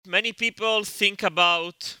Many people think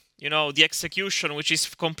about, the execution, which is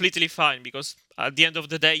completely fine because at the end of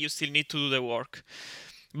the day, you still need to do the work.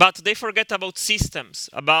 But they forget about systems,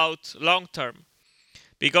 about long term.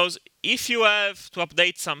 Because if you have to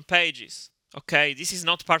update some pages, okay, this is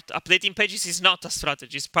not part, updating pages is not a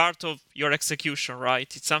strategy, it's part of your execution,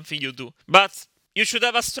 right? It's something you do. But you should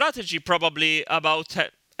have a strategy probably about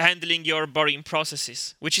handling your boring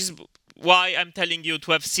processes, which is why I'm telling you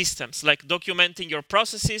to have systems, like documenting your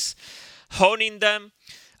processes, honing them,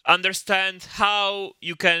 understand how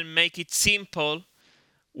you can make it simple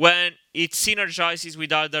when it synergizes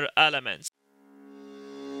with other elements.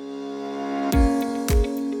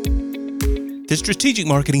 The Strategic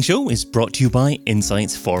Marketing Show is brought to you by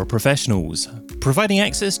Insights for Professionals, providing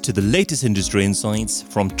access to the latest industry insights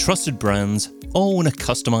from trusted brands, all in a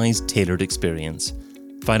customized, tailored experience.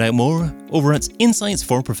 Find out more over at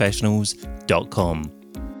insightsforprofessionals.com.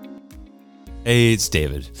 Hey, it's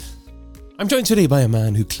David. I'm joined today by a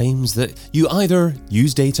man who claims that you either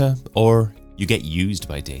use data or you get used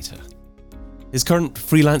by data. His current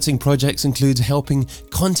freelancing projects include helping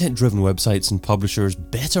content-driven websites and publishers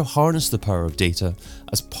better harness the power of data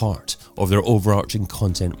as part of their overarching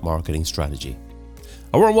content marketing strategy.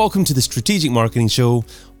 A warm welcome to the Strategic Marketing Show,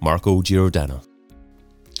 Marco Giordano.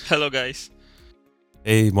 Hello, guys.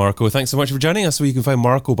 Hey Marco, thanks so much for joining us. So you can find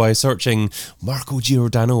Marco by searching Marco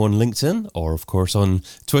Giordano on LinkedIn or of course on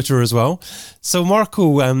Twitter as well. So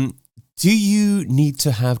Marco, do you need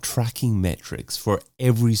to have tracking metrics for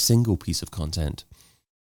every single piece of content?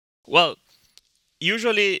 Well,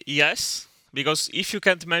 usually yes, because if you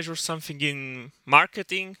can't measure something in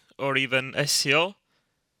marketing or even SEO,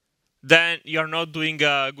 then you're not doing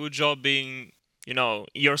a good job in,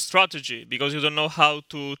 your strategy because you don't know how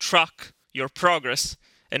to track your progress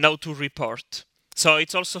and how to report. So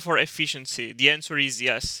it's also for efficiency. The answer is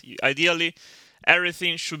yes. Ideally,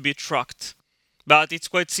 everything should be tracked. But it's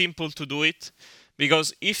quite simple to do it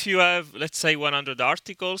because if you have, let's say, 100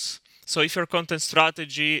 articles, so if your content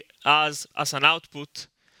strategy has as an output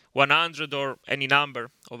 100 or any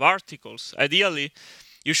number of articles, ideally,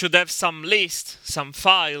 you should have some list, some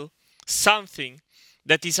file, something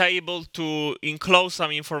that is able to enclose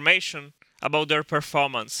some information about their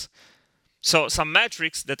performance. So some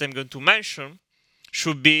metrics that I'm going to mention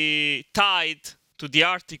should be tied to the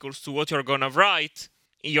articles, to what you're going to write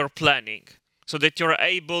in your planning, so that you're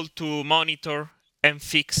able to monitor and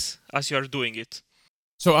fix as you're doing it.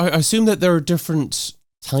 So I assume that there are different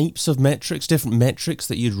types of metrics, different metrics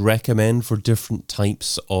that you'd recommend for different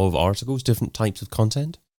types of articles, different types of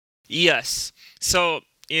content? Yes. So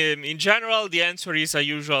in general, the answer is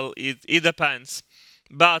usual. It depends.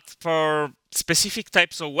 But for specific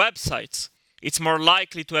types of websites, it's more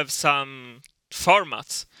likely to have some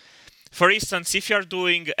formats. For instance, if you're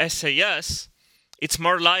doing SAS, it's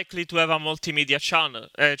more likely to have a multimedia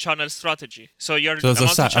channel strategy. So So it's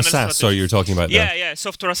a SaaS, sorry, you're talking about there. Yeah,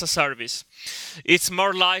 software as a service. It's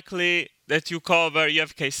more likely that you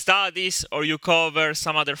have case studies or you cover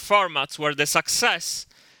some other formats where the success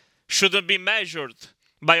shouldn't be measured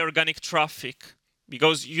by organic traffic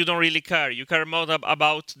because you don't really care. You care more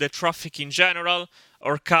about the traffic in general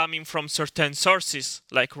or coming from certain sources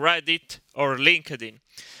like Reddit or LinkedIn,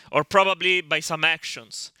 or probably by some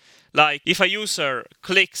actions. Like if a user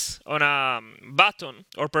clicks on a button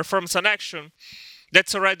or performs an action,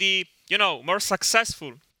 that's already, more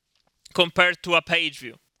successful compared to a page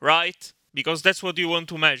view, right? Because that's what you want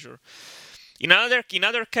to measure. In other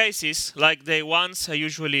cases, like the ones I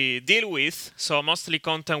usually deal with, so mostly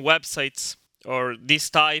content websites or this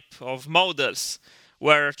type of models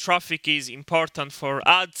where traffic is important for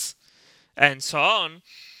ads and so on,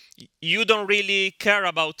 you don't really care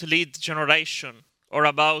about lead generation or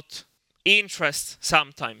about interest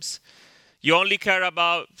sometimes.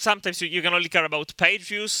 Sometimes you can only care about page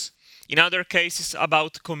views. In other cases,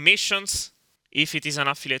 about commissions, if it is an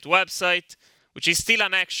affiliate website, which is still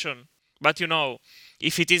an action. But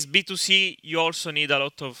if it is B2C, you also need a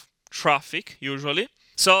lot of traffic, usually.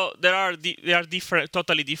 So they are different,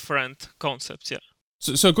 totally different concepts, yeah.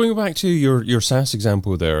 So going back to your SaaS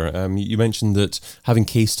example there, you mentioned that having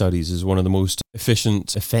case studies is one of the most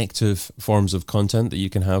efficient, effective forms of content that you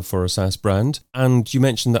can have for a SaaS brand. And you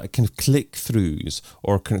mentioned that kind of click-throughs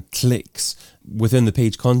or kind of clicks within the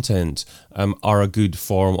page content are a good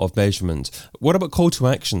form of measurement. What about call to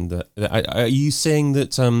action? Are you saying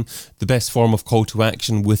that the best form of call to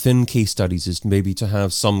action within case studies is maybe to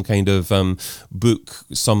have some kind of book,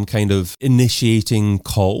 some kind of initiating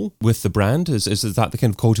call with the brand? Is that the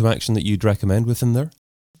kind of call to action that you'd recommend within there?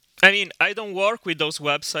 I mean, I don't work with those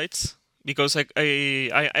websites because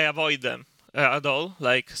I avoid them at all,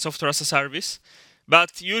 like software as a service.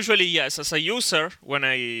 But usually, yes, as a user, when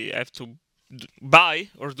I have to buy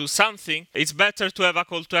or do something, it's better to have a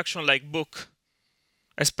call to action like book,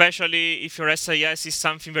 especially if your SAS is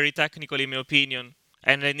something very technical, in my opinion,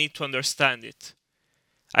 and I need to understand it.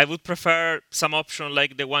 I would prefer some option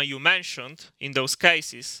like the one you mentioned in those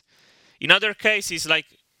cases. In other cases, like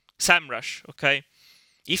SEMrush, okay?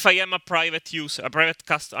 If I am a private user, a private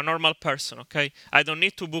customer, a normal person, okay, I don't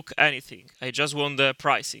need to book anything. I just want the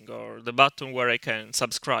pricing or the button where I can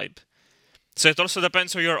subscribe. So it also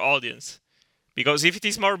depends on your audience. Because if it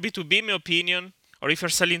is more B2B, in my opinion, or if you're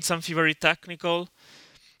selling something very technical,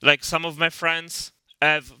 like some of my friends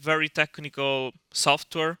have very technical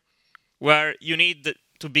software where you need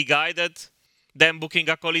to be guided, then booking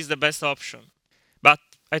a call is the best option. But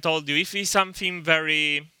I told you, if it's something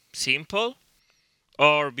very simple,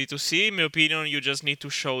 or B2C, in my opinion, you just need to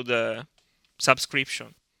show the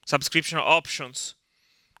subscription options.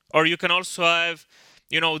 Or you can also have,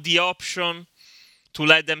 the option to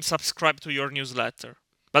let them subscribe to your newsletter.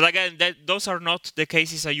 But again, those are not the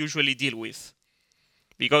cases I usually deal with.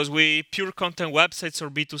 Because with pure content websites or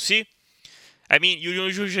B2C, I mean, you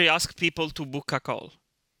usually ask people to book a call.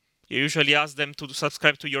 You usually ask them to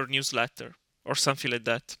subscribe to your newsletter or something like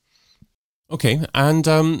that. Okay, and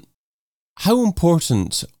how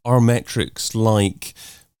important are metrics like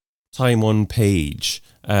time on page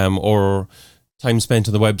or time spent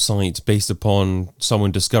on the website based upon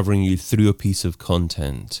someone discovering you through a piece of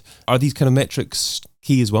content? Are these kind of metrics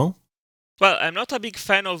key as well? Well, I'm not a big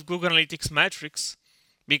fan of Google Analytics metrics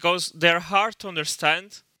because they're hard to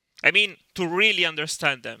understand. I mean, to really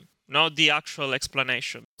understand them, not the actual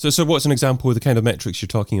explanation. So what's an example of the kind of metrics you're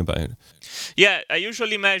talking about? Yeah, I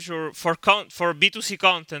usually measure for B2C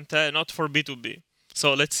content, not for B2B.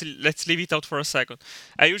 So let's leave it out for a second.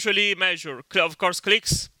 I usually measure, of course,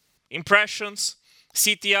 clicks, impressions,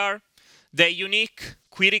 CTR, the unique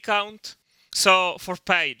query count. So for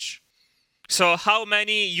page, so how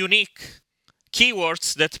many unique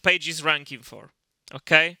keywords that page is ranking for,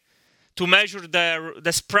 okay? To measure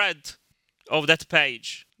the spread of that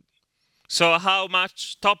page. So how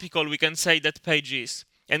much topical we can say that page is.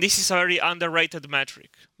 And this is a very underrated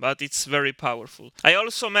metric, but it's very powerful. I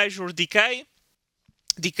also measure decay.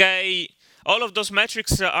 Decay, all of those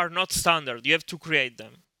metrics are not standard. You have to create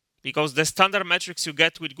them. Because the standard metrics you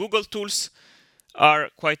get with Google tools are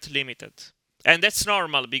quite limited. And that's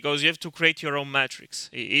normal because you have to create your own metrics.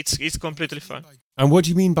 It's completely fine. And what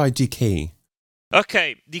do you mean by decay?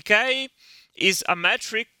 Okay, decay is a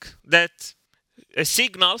metric that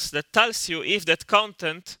signals, that tells you if that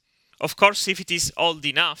content, of course, if it is old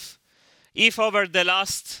enough, if over the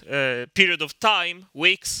last period of time,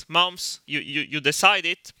 weeks, months, you decide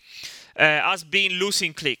it, has been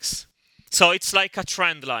losing clicks. So it's like a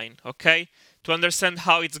trend line, okay, to understand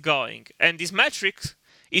how it's going. And this metric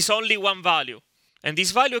is only one value. And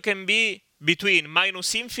this value can be between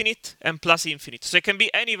minus infinite and plus infinite. So it can be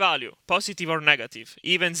any value, positive or negative,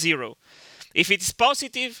 even 0. If it is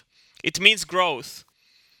positive, it means growth.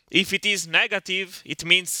 If it is negative, it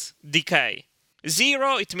means decay.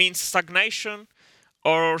 0, it means stagnation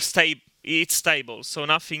or it's stable. So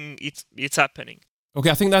nothing, it's happening. Okay,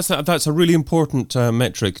 I think that's a really important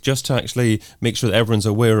metric just to actually make sure that everyone's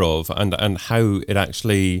aware of and how it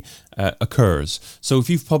actually occurs. So if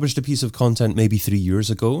you've published a piece of content maybe 3 years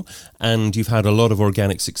ago and you've had a lot of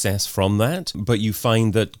organic success from that, but you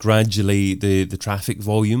find that gradually the traffic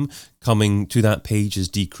volume coming to that page is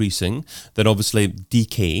decreasing, then obviously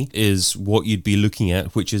decay is what you'd be looking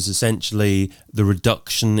at, which is essentially the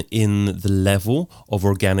reduction in the level of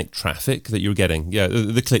organic traffic that you're getting. Yeah,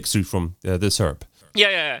 the click-through from the SERP.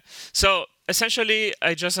 Yeah. So essentially,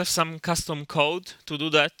 I just have some custom code to do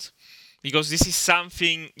that because this is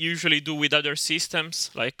something you usually do with other systems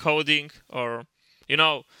like coding or,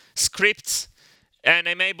 scripts. And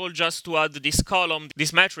I'm able just to add this column,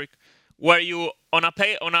 this metric, where you, on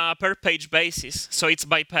a per page basis, so it's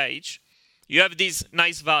by page, you have this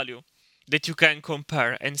nice value that you can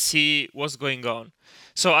compare and see what's going on.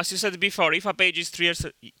 So as you said before, if a page is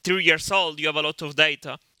 3 years old, you have a lot of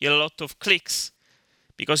data, you have a lot of clicks.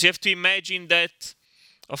 Because you have to imagine that,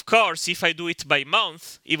 of course, if I do it by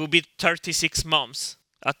month, it will be 36 months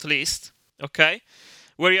at least, okay?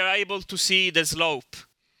 Where you're able to see the slope.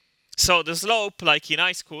 So the slope, like in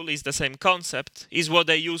high school, is the same concept, is what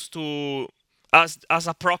they use to as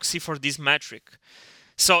a proxy for this metric.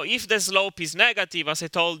 So if the slope is negative, as I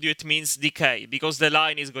told you, it means decay, because the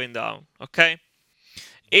line is going down, okay?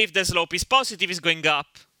 If the slope is positive, it's going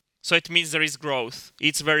up, so it means there is growth.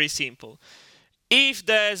 It's very simple. If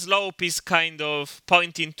the slope is kind of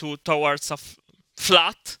pointing towards a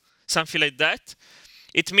flat, something like that,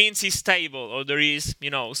 it means it's stable or there is,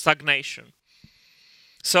 stagnation.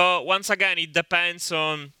 So once again, it depends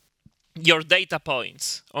on your data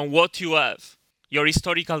points, on what you have, your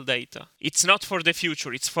historical data. It's not for the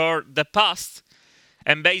future, it's for the past.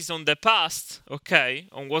 And based on the past, okay,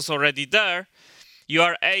 on what's already there, you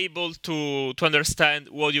are able to understand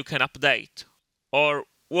what you can update or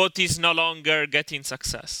what is no longer getting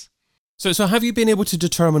success. So have you been able to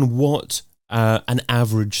determine what an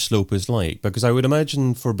average slope is like? Because I would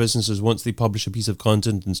imagine for businesses, once they publish a piece of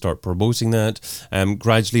content and start promoting that,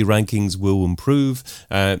 gradually rankings will improve,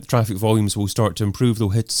 traffic volumes will start to improve, they'll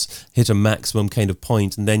hit a maximum kind of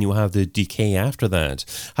point, and then you'll have the decay after that.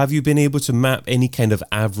 Have you been able to map any kind of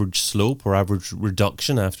average slope or average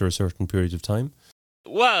reduction after a certain period of time?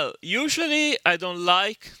 Well, usually I don't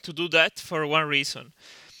like to do that for one reason.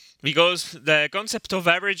 Because the concept of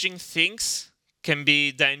averaging things can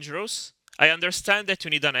be dangerous. I understand that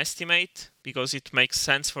you need an estimate because it makes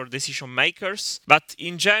sense for decision makers. But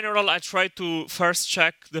in general, I try to first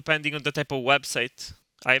check depending on the type of website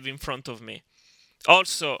I have in front of me.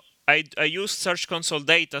 Also, I use Search Console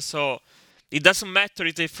data, so it doesn't matter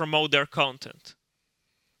if they promote their content.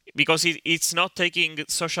 Because it's not taking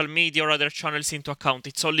social media or other channels into account.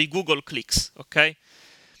 It's only Google clicks, okay?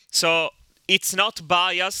 So it's not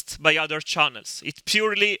biased by other channels. It's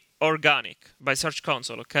purely organic by Search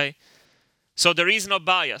Console, okay? So there is no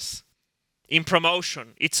bias in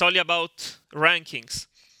promotion. It's only about rankings.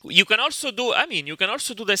 You can also do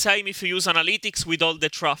the same if you use analytics with all the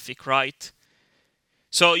traffic, right?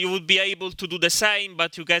 So you would be able to do the same,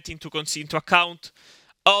 but you get into account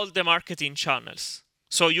all the marketing channels.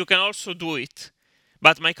 So you can also do it.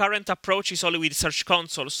 But my current approach is only with Search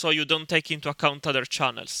Console, so you don't take into account other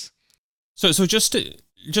channels. So just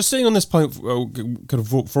staying on this point, kind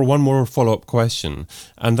of for one more follow-up question,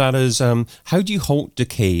 and that is, how do you halt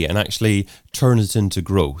decay and actually turn it into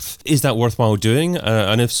growth? Is that worthwhile doing?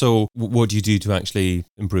 And if so, what do you do to actually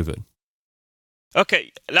improve it?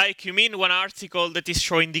 Okay, like you mean one article that is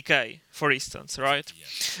showing decay, for instance, right?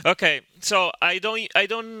 Yeah. Okay, so I don't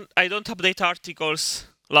update articles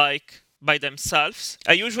like by themselves.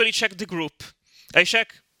 I usually check the group. I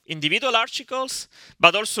check individual articles,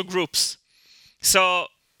 but also groups. So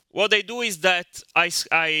what I do is that I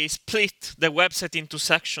split the website into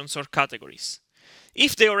sections or categories.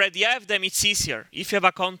 If they already have them, it's easier. If you have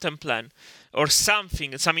a content plan or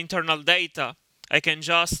something, some internal data, I can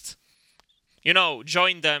just,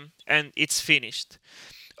 join them and it's finished.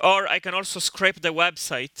 Or I can also scrape the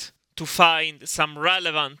website to find some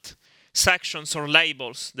relevant sections or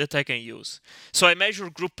labels that I can use. So I measure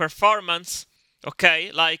group performance.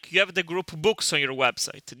 Okay, like you have the group books on your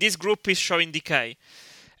website. This group is showing decay.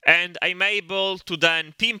 And I'm able to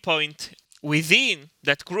then pinpoint within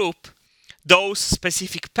that group those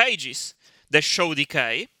specific pages that show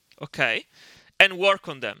decay, okay, and work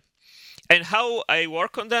on them. And how I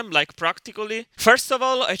work on them, like practically, first of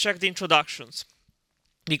all, I check the introductions.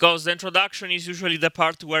 Because the introduction is usually the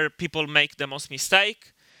part where people make the most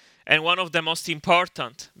mistake. And one of the most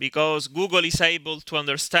important, because Google is able to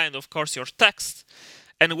understand, of course, your text.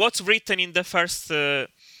 And what's written in the first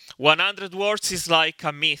 100 words is like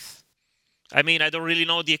a myth. I mean, I don't really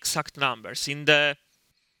know the exact numbers. In the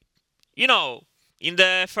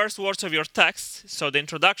first words of your text, so the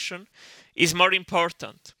introduction, is more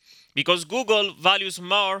important. Because Google values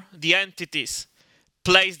more the entities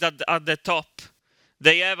placed at the top.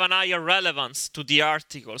 They have an higher relevance to the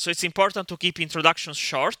article. So it's important to keep introductions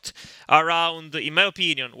short, around, in my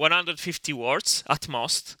opinion, 150 words at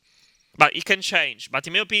most. But it can change. But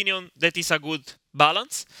in my opinion, that is a good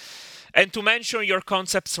balance. And to mention your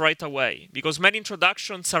concepts right away, because many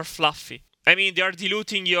introductions are fluffy. I mean, they are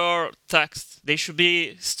diluting your text. They should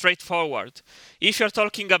be straightforward. If you're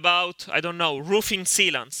talking about, roofing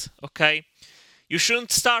sealants, okay, you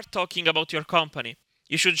shouldn't start talking about your company.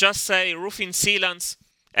 You should just say roofing sealants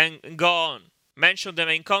and go on. Mention the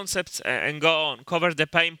main concepts and go on. Cover the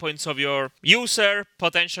pain points of your user,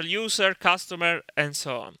 potential user, customer, and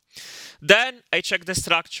so on. Then I check the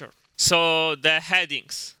structure. So the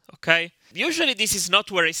headings, okay? Usually this is not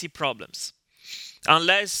where I see problems.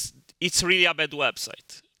 Unless it's really a bad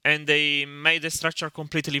website and they made the structure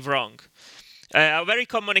completely wrong. A very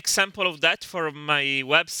common example of that for my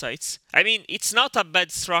websites, I mean, it's not a bad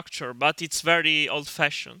structure, but it's very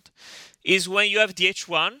old-fashioned, is when you have the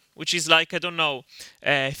H1, which is like,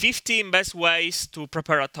 15 best ways to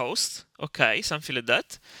prepare a toast. Okay, something like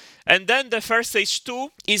that. And then the first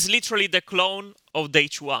H2 is literally the clone of the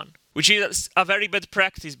H1, which is a very bad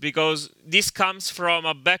practice because this comes from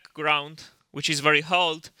a background which is very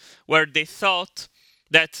old, where they thought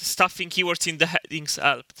that stuffing keywords in the headings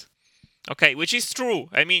helped. Okay, which is true.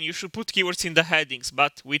 I mean, you should put keywords in the headings,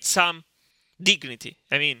 but with some dignity.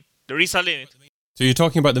 I mean, there is a limit. So you're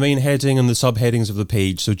talking about the main heading and the subheadings of the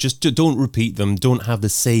page. So just don't repeat them. Don't have the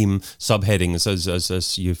same subheadings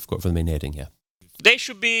as you've got for the main heading. Yeah. They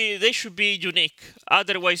should be unique.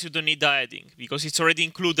 Otherwise, you don't need the heading because it's already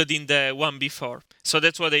included in the one before. So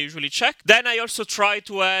that's what I usually check. Then I also try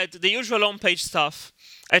to add the usual on-page stuff.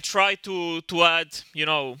 I try to add,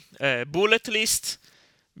 a bullet list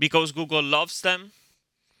because Google loves them.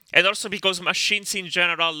 And also because machines in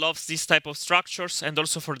general loves this type of structures, and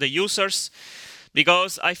also for the users.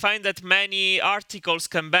 Because I find that many articles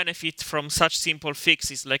can benefit from such simple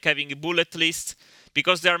fixes, like having a bullet list,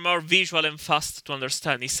 because they are more visual and fast to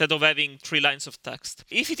understand, instead of having 3 lines of text.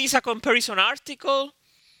 If it is a comparison article,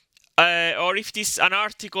 or if it is an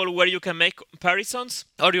article where you can make comparisons,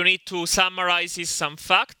 or you need to summarize some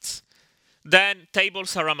facts, then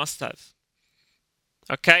tables are a must-have.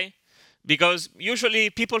 Okay? Because usually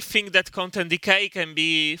people think that content decay can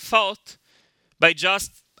be fought by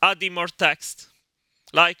just adding more text.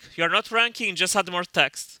 Like, you're not ranking, just add more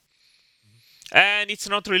text. And it's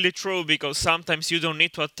not really true, because sometimes you don't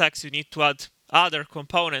need to add text, you need to add other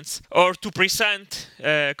components, or to present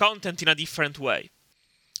content in a different way.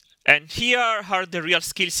 And here are the real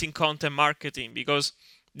skills in content marketing, because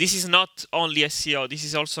this is not only SEO, this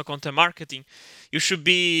is also content marketing. You should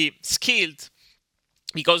be skilled,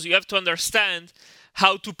 because you have to understand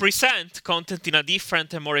how to present content in a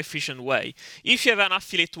different and more efficient way. If you have an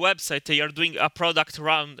affiliate website and you're doing a product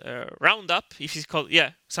roundup, if it's called,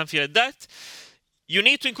 something like that, you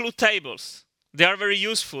need to include tables. They are very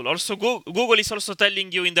useful. Also, Google is also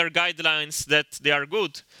telling you in their guidelines that they are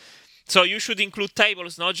good. So you should include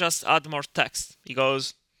tables, not just add more text,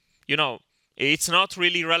 because, it's not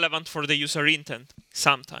really relevant for the user intent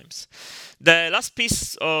sometimes. The last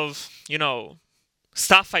piece of,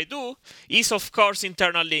 stuff I do is, of course,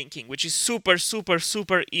 internal linking, which is super, super,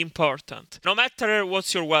 super important. No matter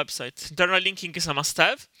what's your website, internal linking is a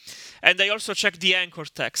must-have. And I also check the anchor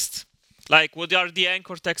text. Like, what are the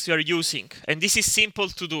anchor texts you are using? And this is simple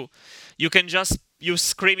to do. You can just use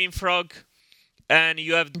Screaming Frog, and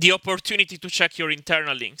you have the opportunity to check your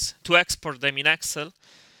internal links, to export them in Excel.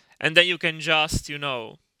 And then you can just,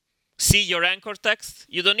 see your anchor text.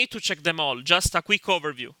 You don't need to check them all, just a quick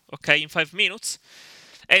overview, okay, in 5 minutes,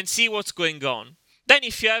 and see what's going on. Then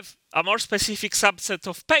if you have a more specific subset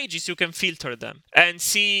of pages, you can filter them and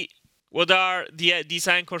see what are these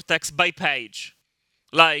anchor texts by page.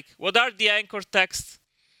 Like, what are the anchor texts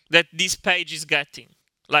that this page is getting,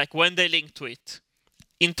 like when they link to it.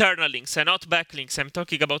 Internal links and not backlinks. I'm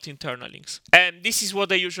talking about internal links. And this is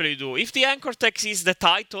what I usually do. If the anchor text is the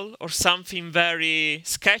title or something very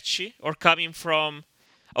sketchy or coming from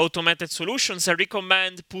automated solutions, I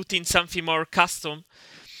recommend putting something more custom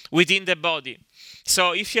within the body.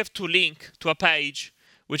 So if you have to link to a page,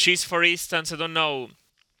 which is, for instance, I don't know,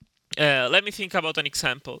 let me think about an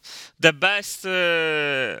example. The best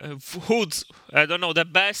hoods, I don't know, the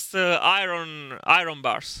best iron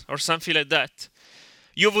bars or something like that.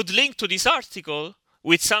 You would link to this article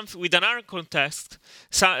with an anchor text,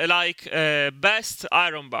 like best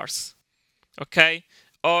iron bars, okay,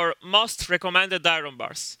 or most recommended iron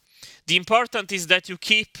bars. The important is that you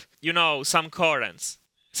keep, some coherence,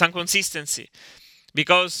 some consistency,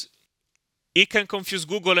 because it can confuse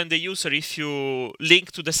Google and the user if you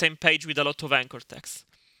link to the same page with a lot of anchor text.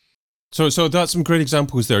 So that's some great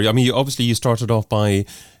examples there. I mean, obviously you started off by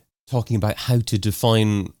talking about how to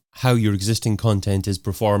define how your existing content is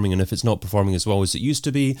performing, and if it's not performing as well as it used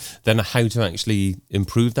to be, then how to actually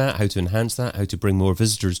improve that, how to enhance that, how to bring more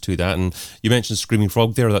visitors to that. And you mentioned Screaming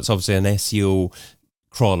Frog there. That's obviously an SEO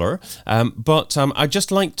crawler. But I'd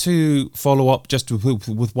just like to follow up just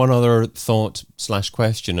with one other thought /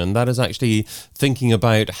 question, and that is actually thinking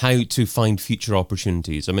about how to find future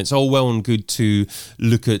opportunities. I mean, it's all well and good to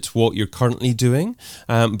look at what you're currently doing,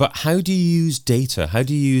 but how do you use data? How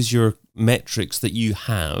do you use your metrics that you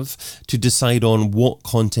have to decide on what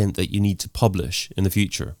content that you need to publish in the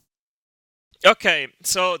future? Okay,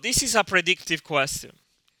 so this is a predictive question.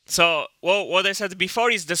 So what I said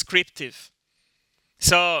before is descriptive.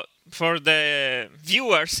 So for the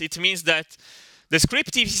viewers, it means that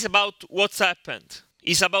descriptive is about what's happened.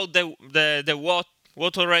 It's about the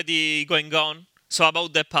what already going on. So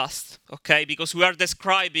about the past, okay? Because we are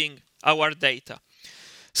describing our data.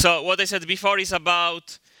 So what I said before is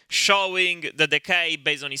about showing the decay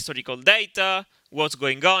based on historical data, what's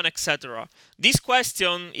going on, etc. This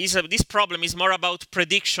problem is more about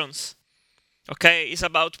predictions. Okay, it's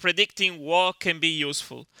about predicting what can be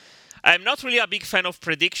useful. I'm not really a big fan of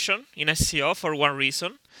prediction in SEO for one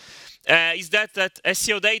reason, is that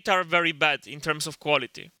SEO data are very bad in terms of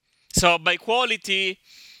quality. So by quality,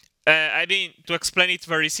 I mean, to explain it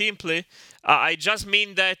very simply, I just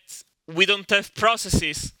mean that we don't have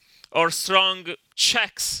processes or strong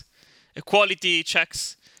checks, quality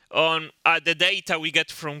checks on the data we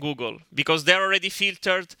get from Google, because they're already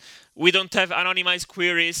filtered. We don't have anonymized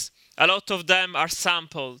queries. A lot of them are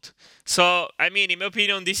sampled. So, I mean, in my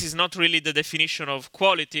opinion, this is not really the definition of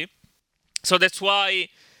quality. So that's why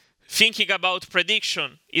thinking about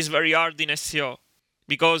prediction is very hard in SEO,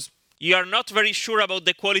 because you are not very sure about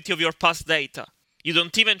the quality of your past data. You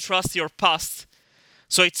don't even trust your past.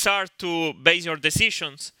 So it's hard to base your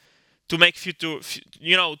decisions to make future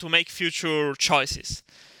choices.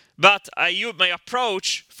 But my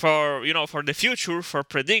approach for the future, for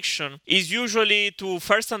prediction, is usually to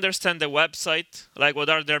first understand the website, like what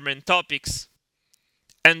are their main topics,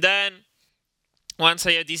 and then once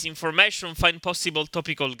I have this information, find possible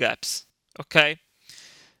topical gaps. Okay,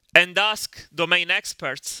 and ask domain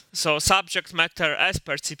experts, so subject matter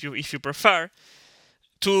experts, if you prefer,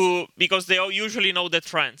 because they all usually know the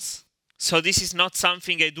trends. So this is not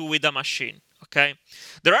something I do with a machine. Okay,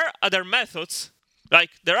 there are other methods.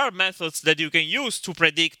 Like, there are methods that you can use to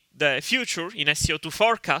predict the future in SEO, to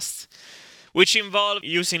forecast, which involve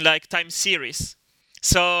using like time series.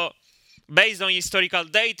 So based on historical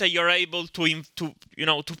data, you're able to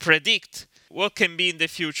predict what can be in the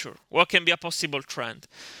future, what can be a possible trend.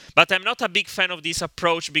 But I'm not a big fan of this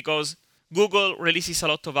approach because Google releases a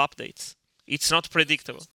lot of updates. It's not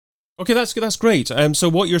predictable. Okay, that's great. So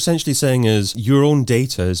what you're essentially saying is your own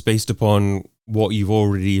data is based upon what you've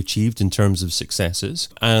already achieved in terms of successes,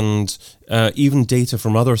 and even data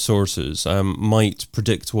from other sources might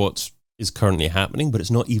predict what is currently happening, but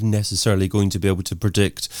it's not even necessarily going to be able to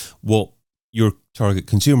predict what your target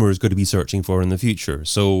consumer is going to be searching for in the future.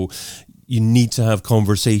 So you need to have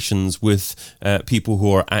conversations with people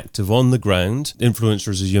who are active on the ground,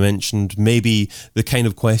 influencers, as you mentioned, maybe the kind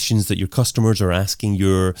of questions that your customers are asking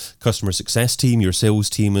your customer success team, your sales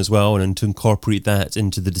team as well, and to incorporate that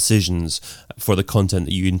into the decisions for the content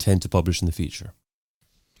that you intend to publish in the future.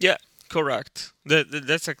 Yeah, correct.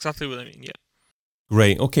 That's exactly what I mean, yeah.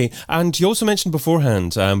 Great. Okay. And you also mentioned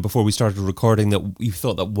beforehand, before we started recording, that you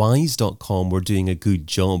thought that Wise.com were doing a good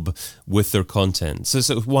job with their content.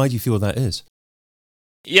 So why do you feel that is?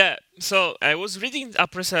 Yeah, so I was reading a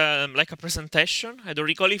presentation. I don't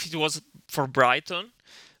recall if it was for Brighton,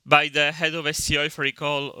 by the head of SEO, if I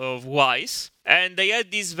recall, of Wise. And they had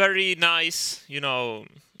this very nice,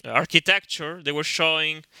 architecture. They were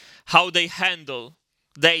showing how they handle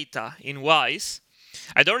data in Wise.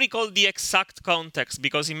 I don't recall the exact context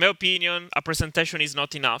because, in my opinion, a presentation is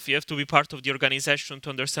not enough. You have to be part of the organization to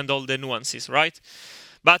understand all the nuances, right?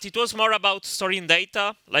 But it was more about storing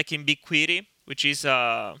data, like in BigQuery, which is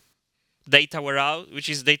data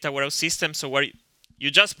warehouse system. So where you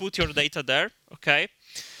just put your data there, okay?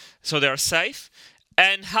 So they are safe.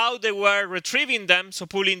 And how they were retrieving them, so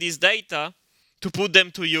pulling this data to put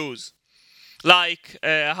them to use. Like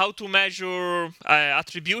how to measure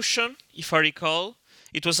attribution, if I recall.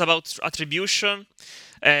 It was about attribution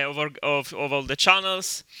of all the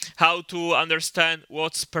channels, how to understand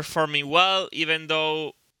what's performing well, even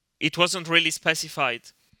though it wasn't really specified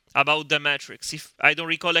about the metrics. If I don't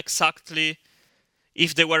recall exactly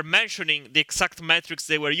if they were mentioning the exact metrics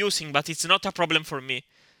they were using, but it's not a problem for me,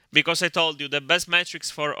 because I told you the best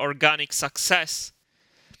metrics for organic success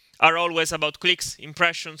are always about clicks,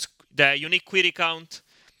 impressions, the unique query count,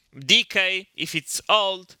 DK if it's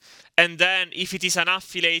old, and then if it is an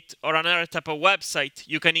affiliate or another type of website,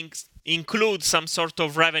 you can include some sort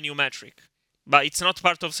of revenue metric. But it's not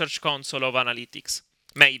part of Search Console of analytics.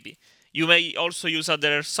 Maybe. You may also use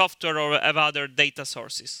other software or have other data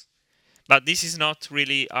sources. But this is not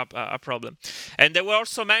really a problem. And they were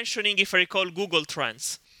also mentioning, if I recall, Google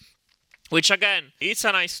Trends, which again, it's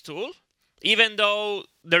a nice tool, even though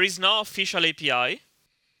there is no official API.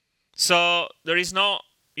 So there is no,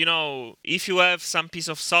 if you have some piece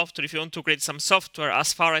of software, if you want to create some software,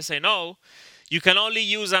 as far as I know, you can only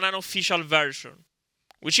use an unofficial version,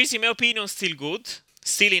 which is, in my opinion, still good,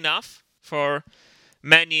 still enough for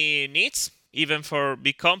many needs. Even for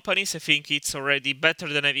big companies, I think it's already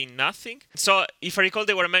better than having nothing. So if I recall,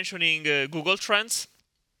 they were mentioning Google Trends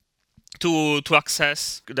to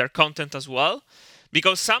access their content as well.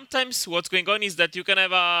 Because sometimes what's going on is that you can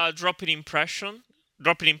have a drop in impressions,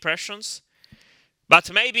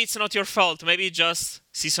 but maybe it's not your fault. Maybe it's just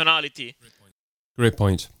seasonality. Great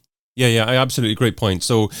point. Yeah, absolutely great point.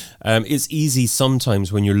 So it's easy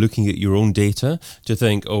sometimes when you're looking at your own data to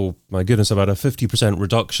think, oh my goodness, I've had a 50%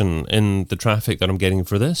 reduction in the traffic that I'm getting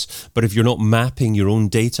for this. But if you're not mapping your own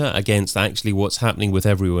data against actually what's happening with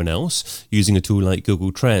everyone else using a tool like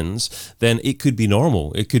Google Trends, then it could be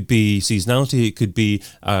normal. It could be seasonality. It could be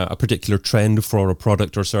a particular trend for a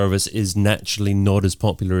product or service is naturally not as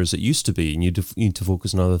popular as it used to be. And you need to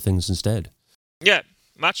focus on other things instead. Yeah,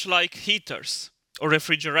 much like heaters or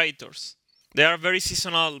refrigerators. They are very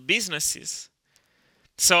seasonal businesses.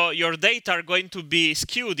 So your data are going to be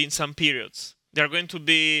skewed in some periods. They're going to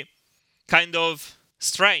be kind of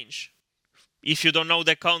strange if you don't know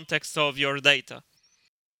the context of your data.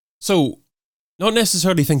 So, not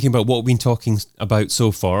necessarily thinking about what we've been talking about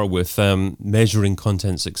so far with measuring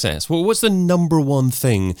content success. Well, what's the number one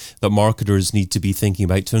thing that marketers need to be thinking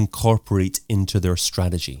about to incorporate into their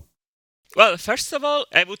strategy? Well, first of all,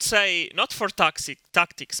 I would say not for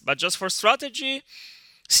tactics, but just for strategy,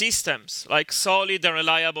 systems, like solid and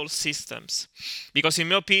reliable systems. Because in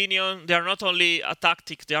my opinion, they are not only a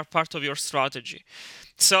tactic, they are part of your strategy.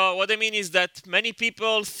 So what I mean is that many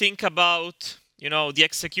people think about, the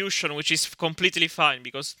execution, which is completely fine,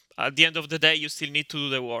 because at the end of the day, you still need to do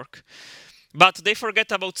the work. But they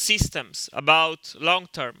forget about systems, about long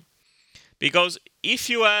term. Because if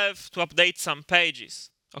you have to update some pages,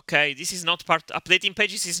 okay, this is not updating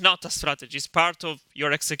pages is not a strategy, it's part of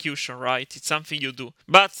your execution, right? It's something you do.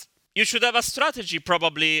 But you should have a strategy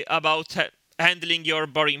probably about handling your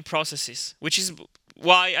boring processes, which is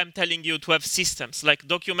why I'm telling you to have systems, like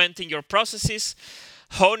documenting your processes,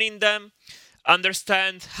 honing them,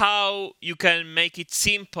 understand how you can make it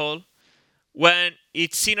simple when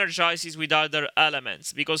it synergizes with other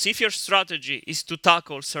elements. Because if your strategy is to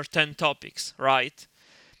tackle certain topics, right,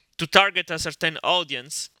 to target a certain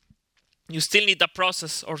audience, you still need a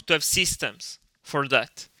process or to have systems for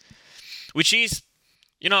that, which is,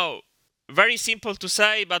 very simple to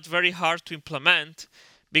say, but very hard to implement,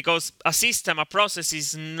 because a system, a process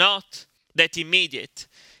is not that immediate,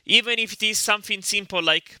 even if it is something simple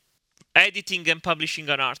like editing and publishing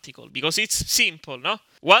an article, because it's simple, no?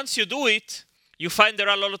 Once you do it, you find there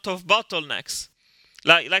are a lot of bottlenecks.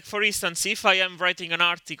 Like for instance, if I am writing an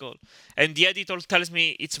article and the editor tells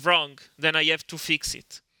me it's wrong, then I have to fix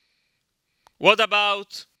it. What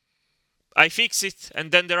about I fix it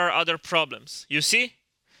and then there are other problems? You see?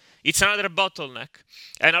 It's another bottleneck.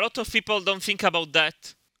 And a lot of people don't think about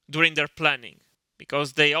that during their planning,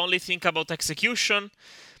 because they only think about execution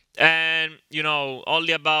and,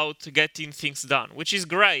 only about getting things done, which is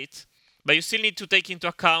great, but you still need to take into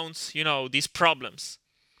account, these problems,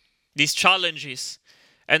 these challenges.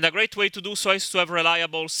 And a great way to do so is to have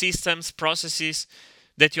reliable systems, processes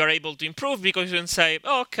that you are able to improve, because you can say,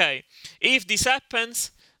 okay, if this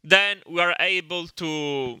happens, then we are able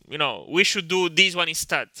to, we should do this one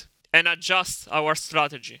instead and adjust our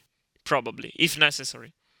strategy, probably, if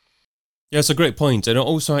necessary. Yeah, it's a great point. And it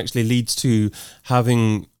also actually leads to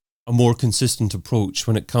having a more consistent approach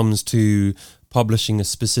when it comes to publishing a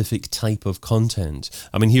specific type of content.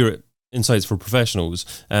 I mean, here at Insights for Professionals,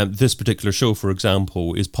 this particular show, for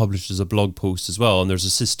example, is published as a blog post as well, and there's a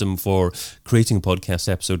system for creating a podcast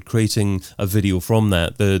episode, creating a video from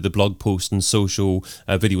that, the blog post and social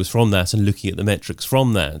videos from that, and looking at the metrics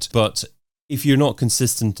from that. But if you're not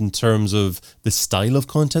consistent in terms of the style of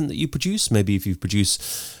content that you produce, maybe if you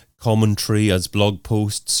produce commentary as blog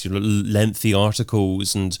posts, lengthy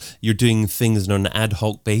articles, and you're doing things on an ad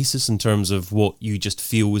hoc basis in terms of what you just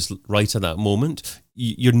feel is right at that moment,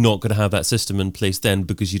 you're not going to have that system in place then,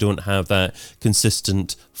 because you don't have that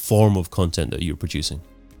consistent form of content that you're producing.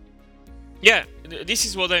 Yeah, this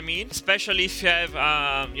is what I mean, especially if you have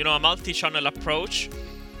a multi-channel approach,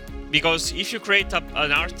 because if you create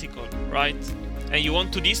an article, right, and you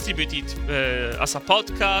want to distribute it as a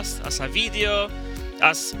podcast, as a video,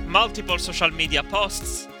 as multiple social media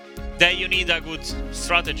posts, then you need a good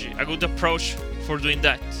strategy, a good approach for doing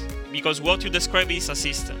that, because what you describe is a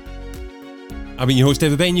system. I've been your host,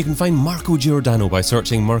 David Bain. You can find Marco Giordano by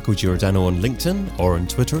searching Marco Giordano on LinkedIn or on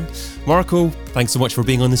Twitter. Marco, thanks so much for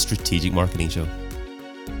being on the Strategic Marketing Show.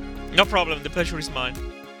 No problem, the pleasure is mine.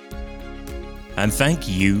 And thank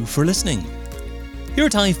you for listening. Here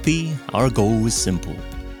at IFP, our goal is simple: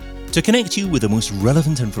 to connect you with the most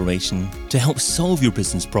relevant information to help solve your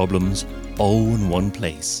business problems all in one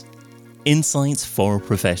place.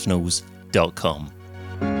 InsightsForProfessionals.com.